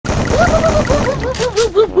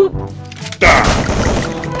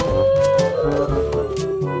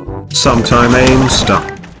sometime aim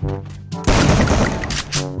stuck.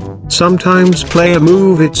 Sometimes player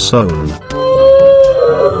move its own.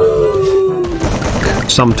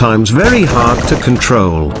 Sometimes very hard to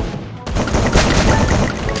control.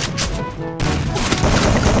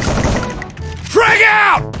 Frag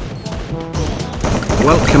out!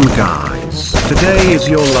 Welcome guys, today is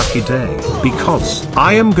your lucky day, because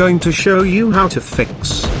I am going to show you how to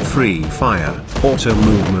fix Free Fire, auto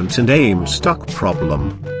movement and aim stuck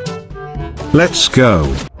problem. Let's go.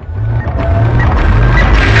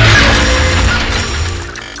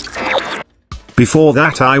 Before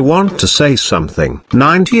that I want to say something.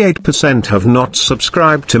 98% have not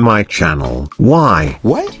subscribed to my channel. Why?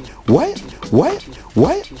 What?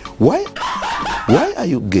 Why are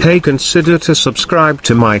you gay? Hey, consider to subscribe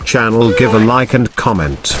to my channel, give a like and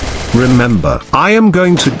comment. Remember, I am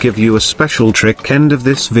going to give you a special trick end of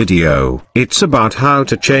this video. It's about how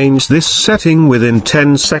to change this setting within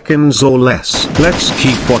 10 seconds or less. Let's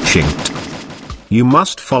keep watching. You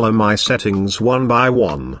must follow my settings one by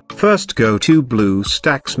one. First go to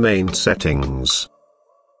Bluestacks main settings.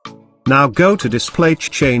 Now go to display,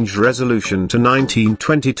 change resolution to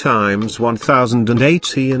 1920 x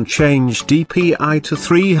 1080 and change DPI to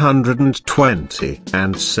 320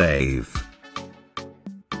 and save.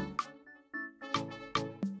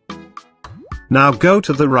 Now go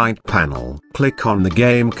to the right panel, click on the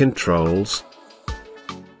game controls.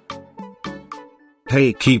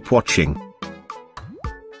 Hey, keep watching.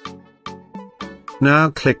 Now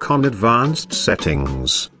click on advanced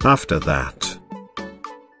settings. After that,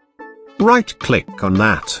 right click on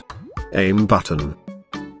that aim button.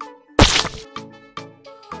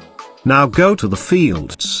 Now go to the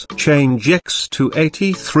fields, change X to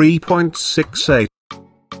 83.68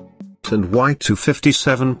 and Y to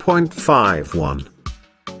 57.51.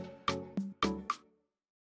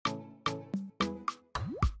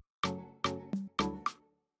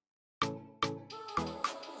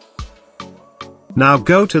 Now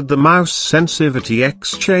go to the mouse sensivity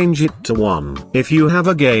X, change it to 1. If you have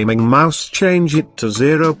a gaming mouse, change it to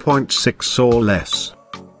 0.6 or less.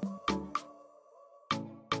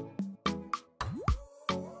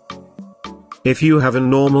 If you have a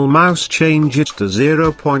normal mouse, change it to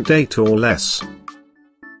 0.8 or less.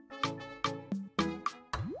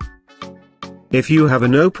 If you have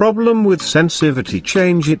no problem with sensivity,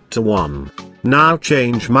 change it to 1. Now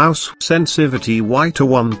change mouse sensivity Y to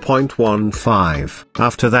 1.15.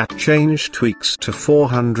 After that change tweaks to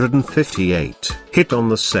 458. Hit on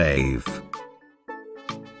the save.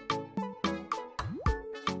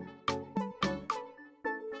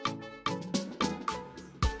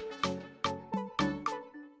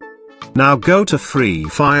 Now go to Free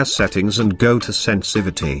Fire settings and go to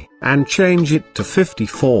sensitivity, and change it to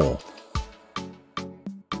 54.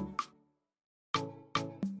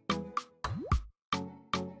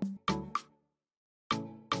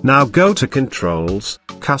 Now go to Controls,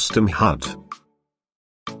 Custom HUD.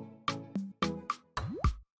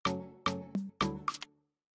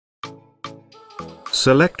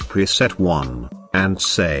 Select Preset 1, and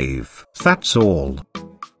save. That's all.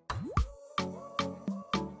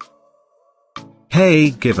 Hey,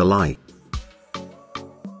 give a like.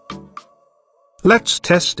 Let's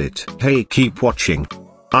test it. Hey, keep watching.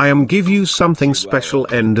 I am give you something special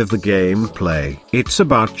end of the gameplay. It's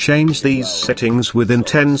about change these settings within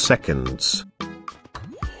 10 seconds.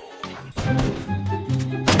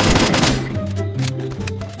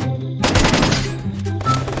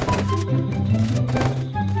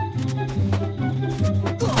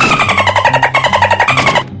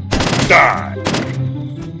 Die!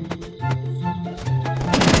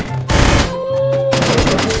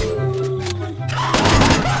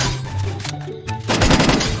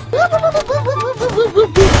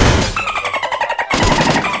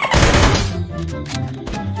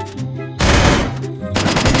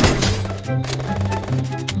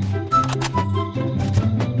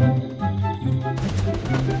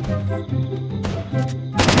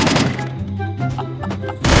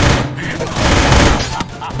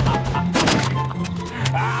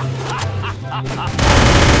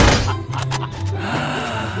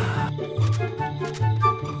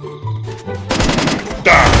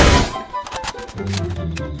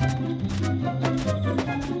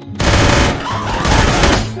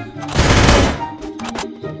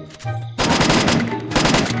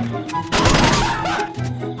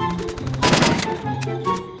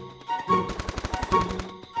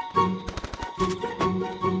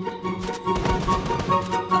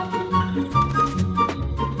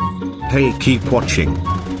 Hey, keep watching.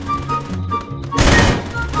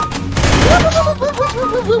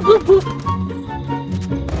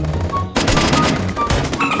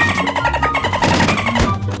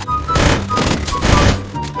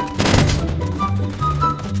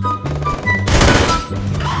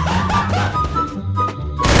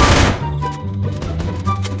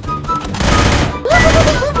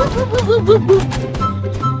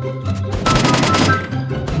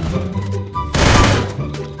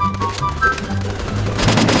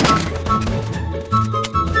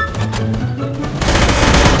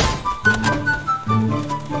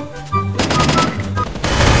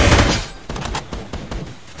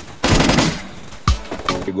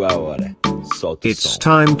 It's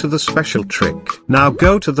time to the special trick. Now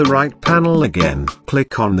go to the right panel again,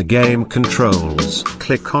 click on the game controls,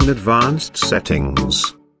 click on advanced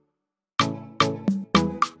settings.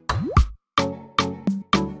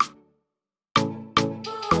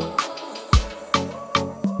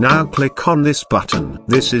 Now click on this button.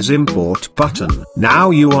 This is import button. Now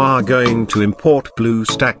you are going to import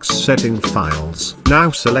BlueStacks setting files. Now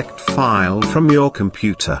select file from your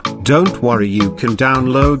computer. Don't worry, you can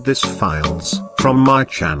download this files from my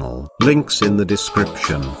channel. Links in the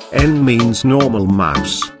description. N means normal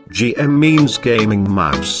mouse. GM means gaming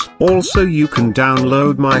mouse. Also you can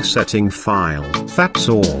download my setting file. That's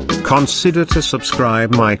all. Consider to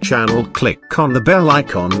subscribe my channel. Click on the bell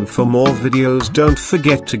icon for more videos. Don't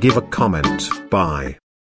forget to give a comment. Bye.